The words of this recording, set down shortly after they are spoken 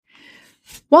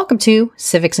Welcome to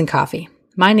Civics and Coffee.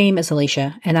 My name is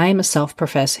Alicia, and I am a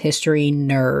self-professed history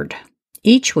nerd.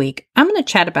 Each week, I'm going to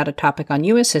chat about a topic on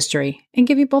U.S. history and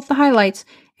give you both the highlights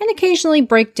and occasionally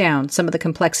break down some of the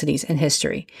complexities in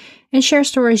history and share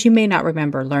stories you may not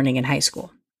remember learning in high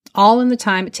school, all in the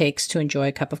time it takes to enjoy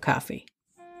a cup of coffee.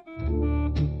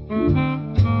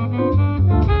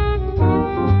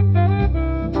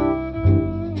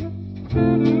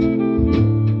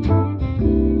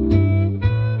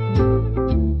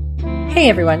 Hey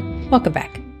everyone, welcome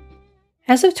back.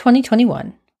 As of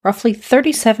 2021, roughly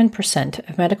 37%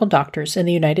 of medical doctors in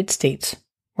the United States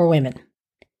were women.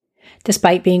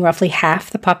 Despite being roughly half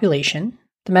the population,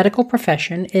 the medical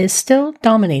profession is still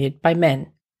dominated by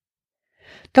men.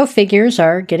 Though figures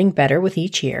are getting better with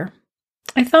each year,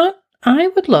 I thought I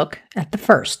would look at the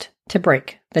first to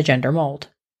break the gender mold.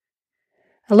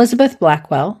 Elizabeth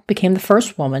Blackwell became the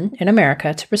first woman in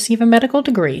America to receive a medical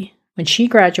degree when she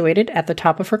graduated at the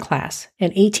top of her class in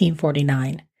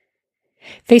 1849.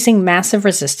 Facing massive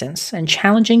resistance and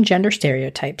challenging gender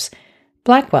stereotypes,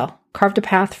 Blackwell carved a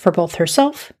path for both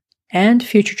herself and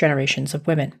future generations of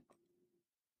women.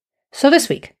 So this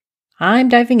week, I'm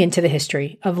diving into the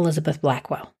history of Elizabeth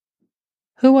Blackwell.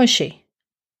 Who was she?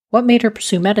 What made her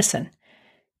pursue medicine?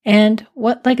 And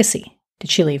what legacy did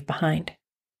she leave behind?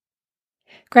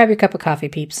 Grab your cup of coffee,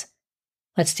 peeps.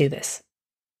 Let's do this.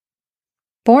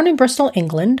 Born in Bristol,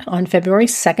 England on February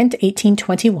 2,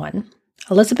 1821,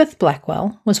 Elizabeth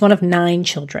Blackwell was one of 9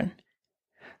 children.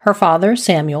 Her father,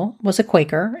 Samuel, was a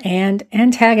Quaker and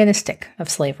antagonistic of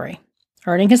slavery,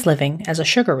 earning his living as a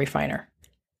sugar refiner.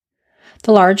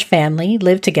 The large family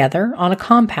lived together on a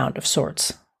compound of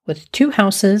sorts, with 2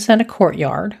 houses and a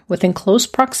courtyard within close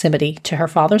proximity to her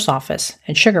father's office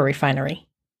and sugar refinery.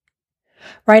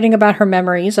 Writing about her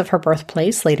memories of her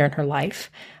birthplace later in her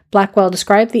life, Blackwell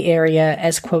described the area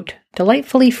as, quote,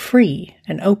 delightfully free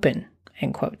and open,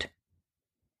 end quote.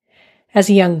 As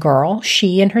a young girl,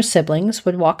 she and her siblings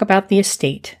would walk about the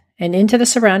estate and into the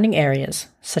surrounding areas,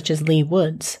 such as Lee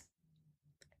Woods.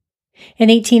 In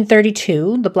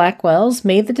 1832, the Blackwells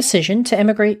made the decision to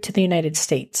emigrate to the United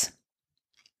States.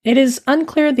 It is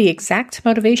unclear the exact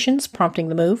motivations prompting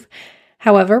the move.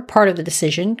 However, part of the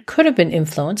decision could have been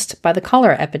influenced by the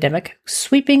cholera epidemic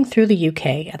sweeping through the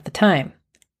UK at the time.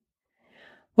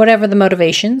 Whatever the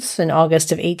motivations, in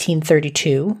August of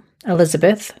 1832,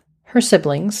 Elizabeth, her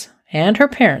siblings, and her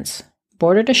parents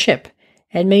boarded a ship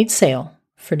and made sail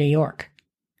for New York.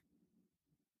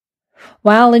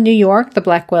 While in New York, the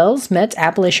Blackwells met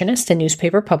abolitionist and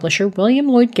newspaper publisher William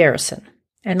Lloyd Garrison,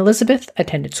 and Elizabeth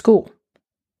attended school.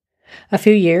 A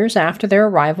few years after their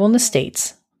arrival in the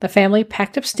States, the family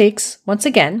packed up stakes once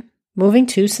again, moving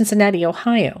to Cincinnati,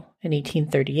 Ohio in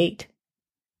 1838.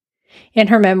 In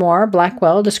her memoir,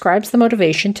 Blackwell describes the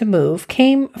motivation to move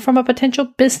came from a potential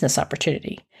business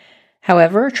opportunity.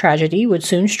 However, tragedy would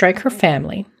soon strike her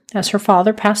family as her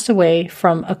father passed away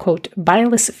from a, quote,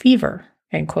 bilious fever,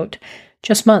 end quote,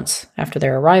 just months after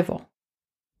their arrival.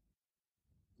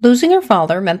 Losing her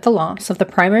father meant the loss of the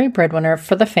primary breadwinner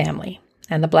for the family,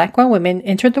 and the Blackwell women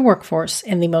entered the workforce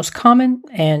in the most common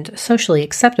and socially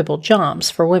acceptable jobs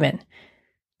for women,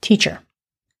 teacher.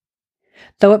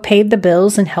 Though it paid the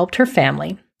bills and helped her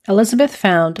family, Elizabeth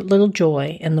found little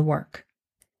joy in the work.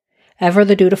 Ever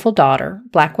the dutiful daughter,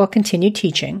 Blackwell continued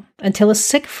teaching until a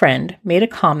sick friend made a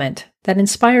comment that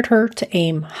inspired her to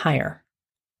aim higher.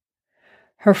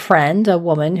 Her friend, a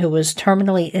woman who was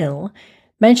terminally ill,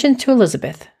 mentioned to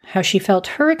Elizabeth how she felt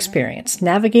her experience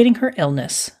navigating her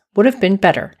illness would have been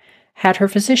better had her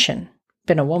physician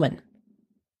been a woman.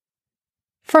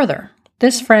 Further,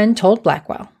 this friend told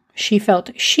Blackwell she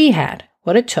felt she had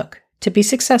what it took to be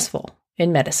successful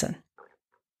in medicine.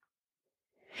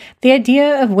 The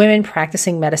idea of women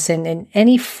practicing medicine in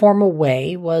any formal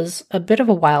way was a bit of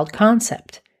a wild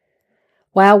concept.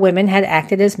 While women had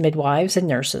acted as midwives and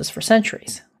nurses for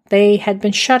centuries, they had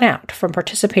been shut out from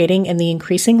participating in the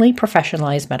increasingly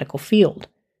professionalized medical field.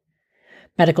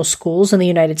 Medical schools in the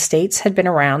United States had been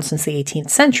around since the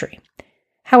 18th century.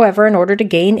 However, in order to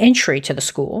gain entry to the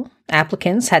school,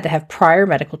 applicants had to have prior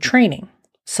medical training,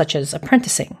 such as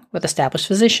apprenticing with established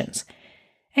physicians,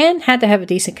 and had to have a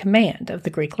decent command of the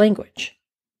Greek language.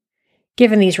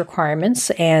 Given these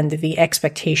requirements and the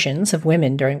expectations of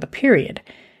women during the period,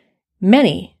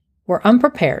 many were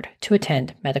unprepared to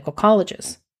attend medical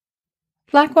colleges.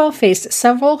 Blackwell faced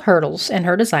several hurdles in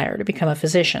her desire to become a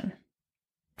physician.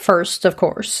 First, of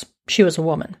course, she was a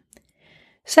woman.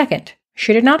 Second,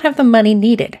 she did not have the money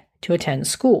needed to attend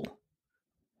school.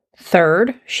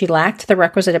 Third, she lacked the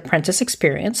requisite apprentice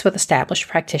experience with established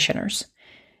practitioners.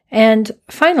 And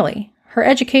finally, her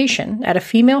education at a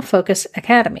female-focused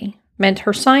academy meant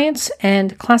her science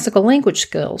and classical language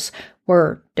skills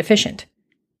were deficient.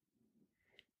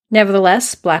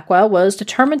 Nevertheless, Blackwell was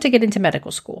determined to get into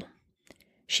medical school.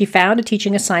 She found a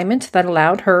teaching assignment that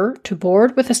allowed her to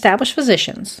board with established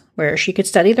physicians, where she could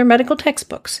study their medical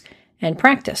textbooks and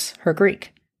practice her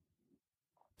Greek.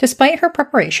 Despite her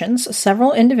preparations,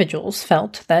 several individuals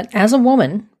felt that as a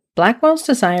woman, Blackwell's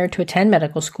desire to attend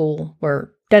medical school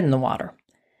were dead in the water.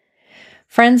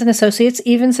 Friends and associates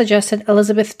even suggested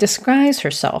Elizabeth disguise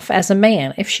herself as a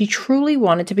man if she truly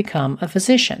wanted to become a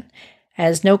physician,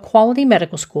 as no quality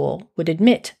medical school would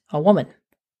admit a woman.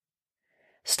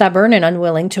 Stubborn and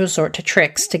unwilling to resort to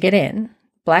tricks to get in,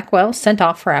 Blackwell sent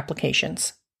off her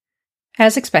applications.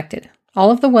 As expected, all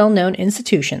of the well-known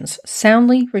institutions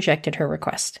soundly rejected her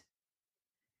request.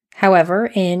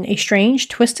 However, in a strange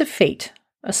twist of fate,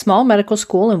 a small medical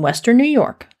school in western New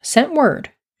York sent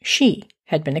word she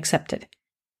had been accepted.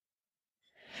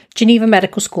 Geneva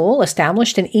Medical School,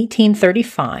 established in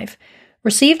 1835,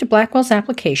 received Blackwell's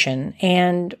application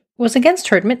and was against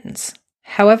her admittance.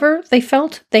 However, they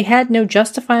felt they had no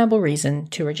justifiable reason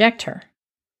to reject her.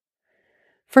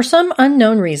 For some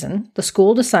unknown reason, the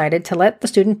school decided to let the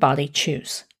student body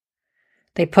choose.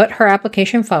 They put her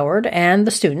application forward, and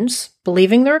the students,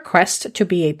 believing the request to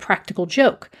be a practical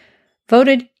joke,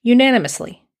 voted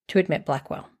unanimously to admit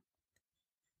Blackwell.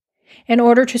 In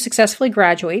order to successfully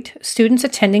graduate, students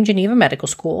attending Geneva Medical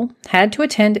School had to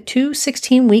attend 2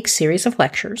 16-week series of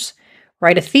lectures,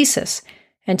 write a thesis,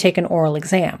 and take an oral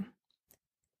exam.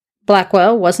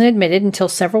 Blackwell wasn't admitted until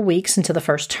several weeks into the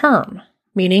first term,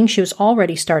 meaning she was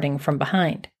already starting from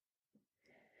behind.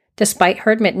 Despite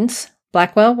her admittance,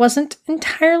 Blackwell wasn't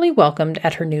entirely welcomed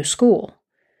at her new school.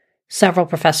 Several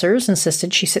professors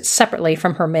insisted she sit separately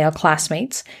from her male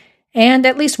classmates, and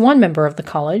at least one member of the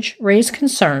college raised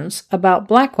concerns about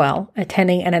Blackwell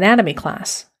attending an anatomy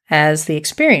class, as the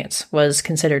experience was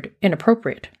considered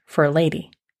inappropriate for a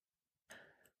lady.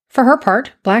 For her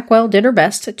part, Blackwell did her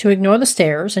best to ignore the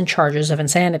stares and charges of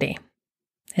insanity.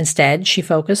 Instead, she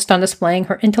focused on displaying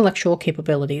her intellectual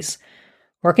capabilities,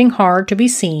 working hard to be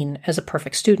seen as a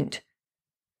perfect student.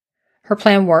 Her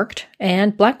plan worked,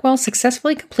 and Blackwell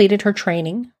successfully completed her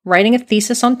training, writing a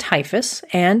thesis on typhus,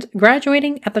 and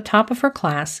graduating at the top of her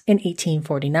class in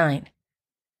 1849.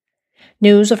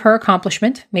 News of her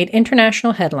accomplishment made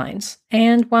international headlines,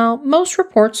 and while most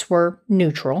reports were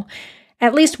neutral,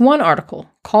 at least one article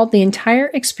called the entire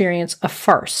experience a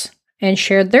farce and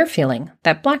shared their feeling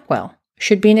that Blackwell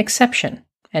should be an exception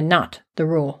and not the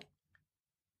rule.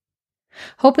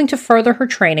 Hoping to further her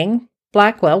training,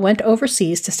 Blackwell went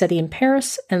overseas to study in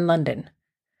Paris and London.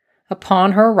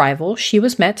 Upon her arrival, she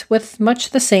was met with much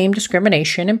the same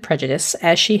discrimination and prejudice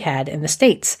as she had in the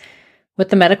States, with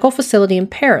the medical facility in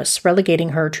Paris relegating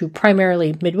her to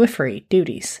primarily midwifery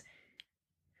duties.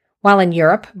 While in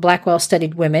Europe, Blackwell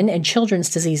studied women and children's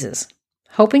diseases,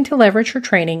 hoping to leverage her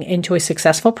training into a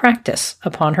successful practice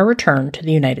upon her return to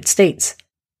the United States.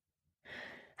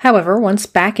 However, once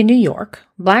back in New York,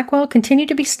 Blackwell continued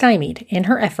to be stymied in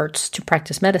her efforts to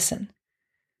practice medicine.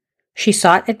 She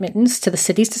sought admittance to the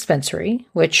city's dispensary,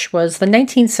 which was the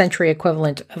 19th century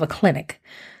equivalent of a clinic,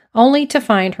 only to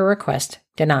find her request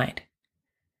denied.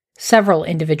 Several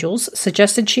individuals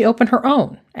suggested she open her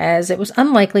own, as it was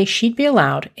unlikely she'd be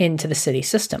allowed into the city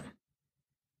system.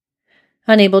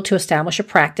 Unable to establish a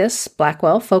practice,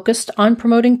 Blackwell focused on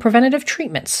promoting preventative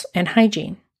treatments and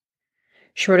hygiene.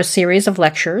 She wrote a series of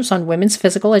lectures on women's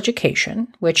physical education,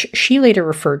 which she later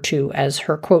referred to as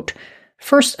her, quote,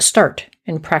 first start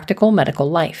in practical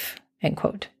medical life, end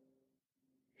quote.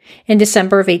 In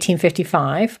December of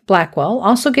 1855, Blackwell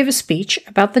also gave a speech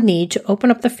about the need to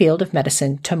open up the field of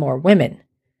medicine to more women.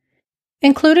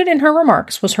 Included in her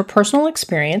remarks was her personal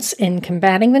experience in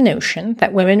combating the notion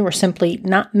that women were simply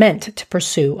not meant to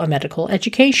pursue a medical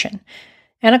education,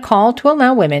 and a call to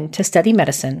allow women to study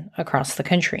medicine across the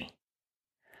country.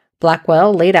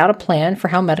 Blackwell laid out a plan for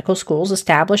how medical schools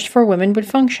established for women would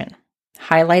function,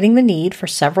 highlighting the need for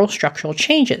several structural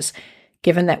changes,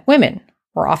 given that women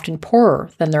were often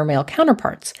poorer than their male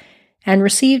counterparts and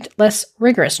received less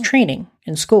rigorous training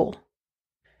in school.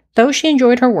 Though she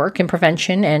enjoyed her work in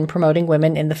prevention and promoting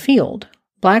women in the field,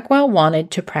 Blackwell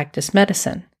wanted to practice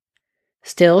medicine.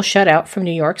 Still shut out from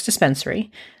New York's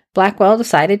dispensary, Blackwell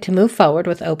decided to move forward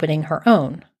with opening her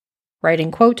own,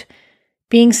 writing, quote,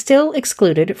 being still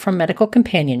excluded from medical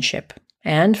companionship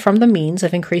and from the means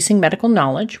of increasing medical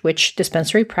knowledge which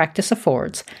dispensary practice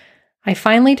affords, I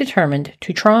finally determined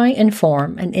to try and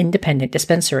form an independent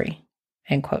dispensary,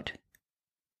 end quote.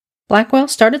 Blackwell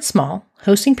started small,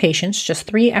 hosting patients just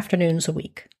 3 afternoons a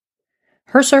week.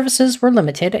 Her services were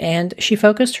limited, and she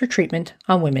focused her treatment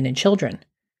on women and children.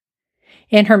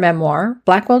 In her memoir,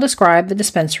 Blackwell described the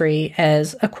dispensary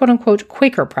as a quote-unquote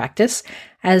Quaker practice,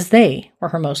 as they were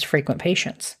her most frequent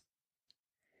patients.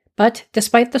 But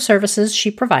despite the services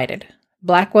she provided,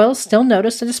 Blackwell still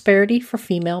noticed a disparity for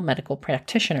female medical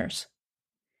practitioners.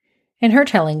 In her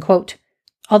telling, quote,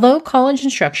 "Although college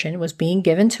instruction was being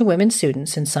given to women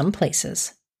students in some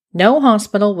places, no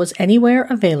hospital was anywhere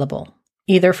available,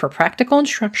 either for practical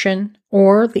instruction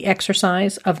or the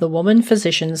exercise of the woman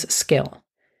physician's skill.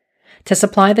 To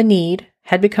supply the need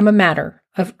had become a matter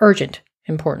of urgent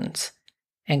importance."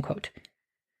 End quote.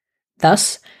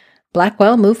 Thus,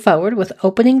 Blackwell moved forward with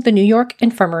opening the New York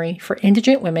Infirmary for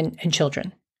Indigent Women and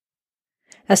Children.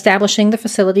 Establishing the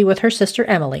facility with her sister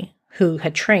Emily, who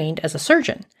had trained as a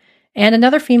surgeon, and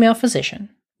another female physician,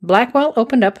 Blackwell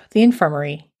opened up the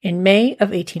infirmary in May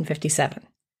of 1857.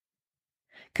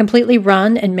 Completely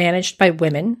run and managed by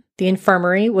women, the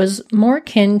infirmary was more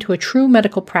akin to a true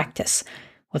medical practice,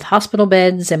 with hospital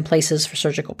beds and places for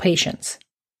surgical patients.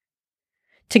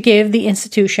 To give the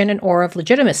institution an aura of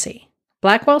legitimacy,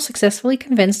 Blackwell successfully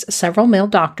convinced several male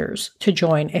doctors to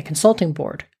join a consulting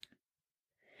board.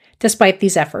 Despite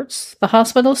these efforts, the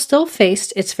hospital still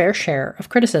faced its fair share of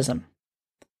criticism.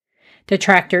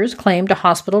 Detractors claimed a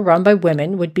hospital run by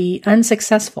women would be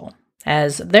unsuccessful,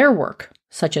 as their work,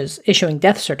 such as issuing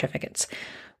death certificates,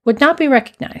 would not be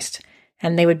recognized,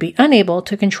 and they would be unable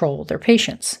to control their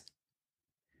patients.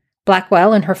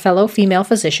 Blackwell and her fellow female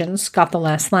physicians got the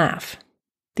last laugh.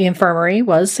 The infirmary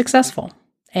was successful,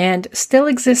 and still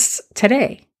exists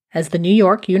today as the New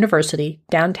York University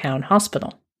Downtown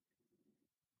Hospital.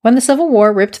 When the Civil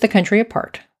War ripped the country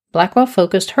apart, Blackwell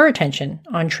focused her attention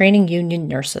on training union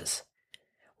nurses.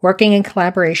 Working in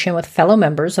collaboration with fellow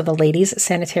members of the Ladies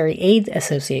Sanitary Aid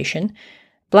Association,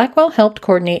 Blackwell helped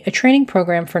coordinate a training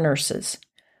program for nurses,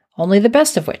 only the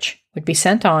best of which would be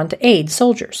sent on to aid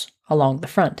soldiers along the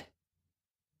front.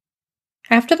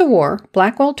 After the war,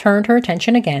 Blackwell turned her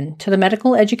attention again to the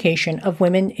medical education of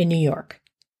women in New York.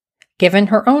 Given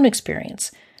her own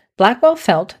experience, Blackwell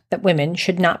felt that women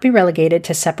should not be relegated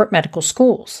to separate medical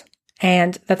schools,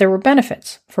 and that there were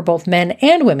benefits for both men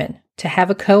and women to have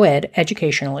a co-ed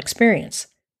educational experience.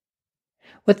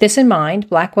 With this in mind,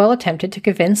 Blackwell attempted to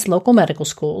convince local medical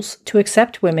schools to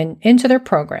accept women into their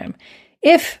program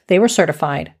if they were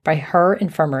certified by her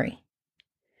infirmary.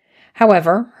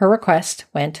 However, her request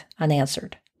went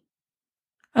unanswered.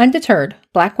 Undeterred,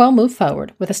 Blackwell moved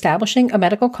forward with establishing a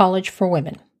medical college for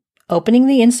women, opening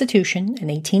the institution in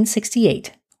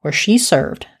 1868, where she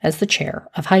served as the chair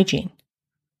of hygiene.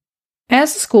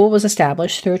 As the school was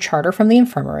established through a charter from the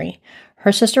infirmary,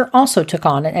 her sister also took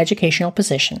on an educational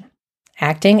position,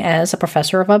 acting as a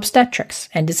professor of obstetrics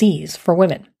and disease for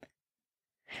women.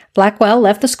 Blackwell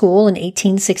left the school in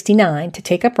 1869 to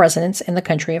take up residence in the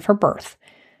country of her birth,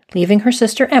 leaving her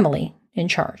sister Emily in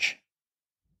charge.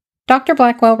 Dr.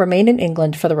 Blackwell remained in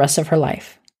England for the rest of her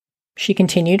life. She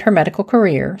continued her medical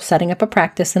career, setting up a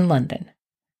practice in London.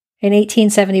 In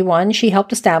 1871, she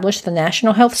helped establish the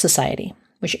National Health Society,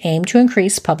 which aimed to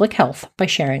increase public health by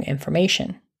sharing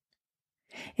information.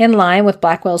 In line with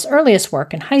Blackwell's earliest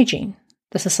work in hygiene,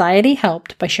 the society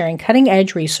helped by sharing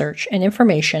cutting-edge research and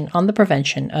information on the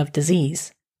prevention of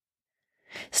disease.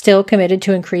 Still committed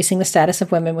to increasing the status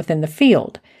of women within the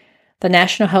field, the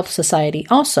National Health Society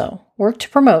also worked to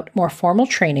promote more formal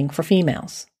training for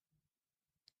females.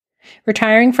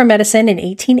 Retiring from medicine in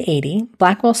 1880,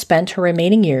 Blackwell spent her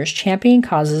remaining years championing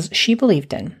causes she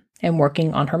believed in and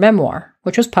working on her memoir,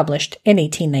 which was published in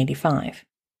 1895.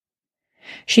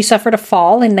 She suffered a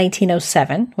fall in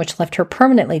 1907, which left her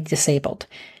permanently disabled,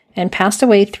 and passed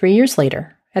away 3 years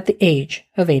later at the age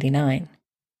of 89.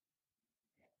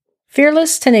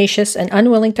 Fearless, tenacious, and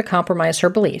unwilling to compromise her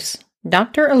beliefs,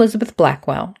 Dr. Elizabeth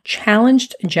Blackwell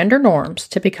challenged gender norms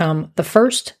to become the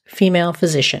first female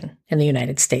physician in the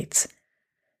United States.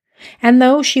 And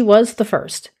though she was the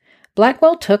first,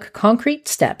 Blackwell took concrete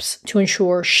steps to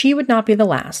ensure she would not be the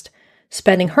last,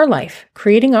 spending her life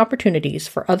creating opportunities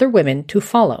for other women to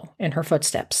follow in her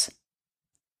footsteps.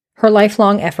 Her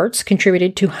lifelong efforts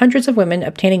contributed to hundreds of women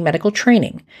obtaining medical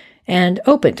training and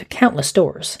opened countless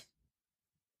doors.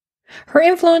 Her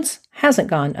influence hasn't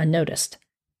gone unnoticed.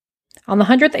 On the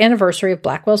 100th anniversary of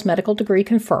Blackwell's medical degree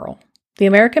conferral, the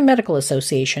American Medical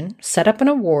Association set up an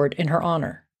award in her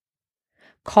honor.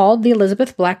 Called the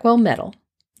Elizabeth Blackwell Medal,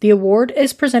 the award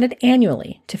is presented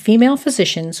annually to female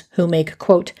physicians who make,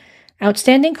 quote,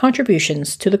 outstanding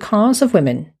contributions to the cause of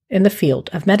women in the field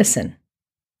of medicine,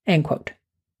 end quote.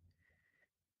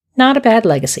 Not a bad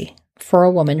legacy for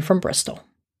a woman from Bristol.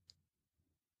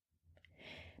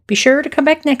 Be sure to come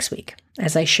back next week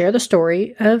as I share the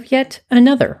story of yet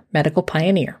another medical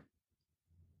pioneer.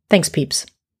 Thanks, peeps.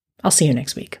 I'll see you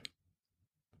next week.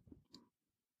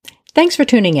 Thanks for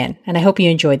tuning in, and I hope you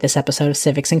enjoyed this episode of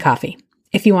Civics and Coffee.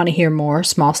 If you want to hear more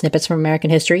small snippets from American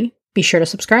history, be sure to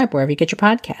subscribe wherever you get your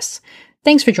podcasts.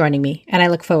 Thanks for joining me, and I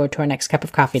look forward to our next cup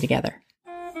of coffee together.